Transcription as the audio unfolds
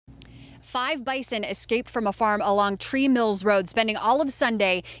5 bison escaped from a farm along Tree Mills Road, spending all of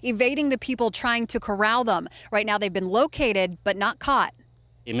Sunday evading the people trying to corral them. Right now they've been located but not caught.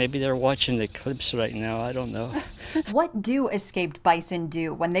 Maybe they're watching the clips right now, I don't know. What do escaped bison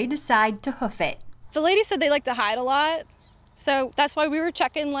do when they decide to hoof it? The lady said they like to hide a lot, so that's why we were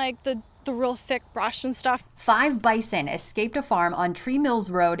checking like the real thick brush and stuff. 5 bison escaped a farm on Tree Mills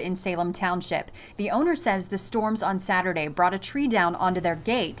Road in Salem Township. The owner says the storms on Saturday brought a tree down onto their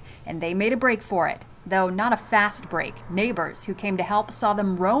gate, and they made a break for it. Though not a fast break. Neighbors who came to help saw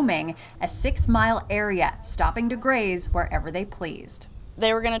them roaming a 6-mile area, stopping to graze wherever they pleased.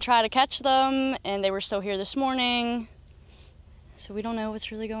 They were going to try to catch them, and they were still here this morning. So we don't know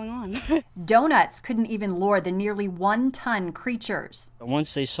what's really going on. Donuts couldn't even lure the nearly 1-ton creatures.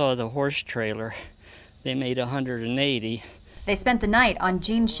 Once they saw the horse trailer, they made 180. They spent the night on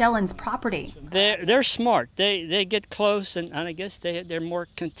Gene Shellen's property. They're smart. They get close, and I guess they're more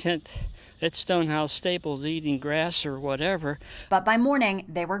content at Stonehouse Stables eating grass or whatever. But by morning,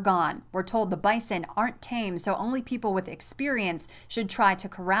 they were gone. We're told the bison aren't tame, so only people with experience should try to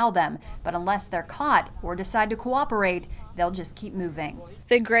corral them. But unless they're caught or decide to cooperate, they'll just keep moving.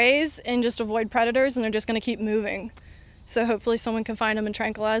 They graze and just avoid predators, and they're just going to keep moving. So hopefully someone can find them and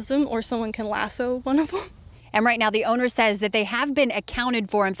tranquilize them, or someone can lasso one of them. And right now the owner says that they have been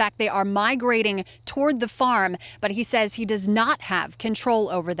accounted for. In fact, they are migrating toward the farm, but he says he does not have control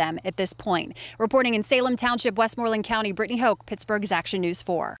over them at this point. Reporting in Salem Township, Westmoreland County, Brittany Hoke, Pittsburgh's Action News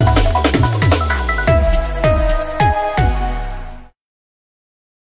 4.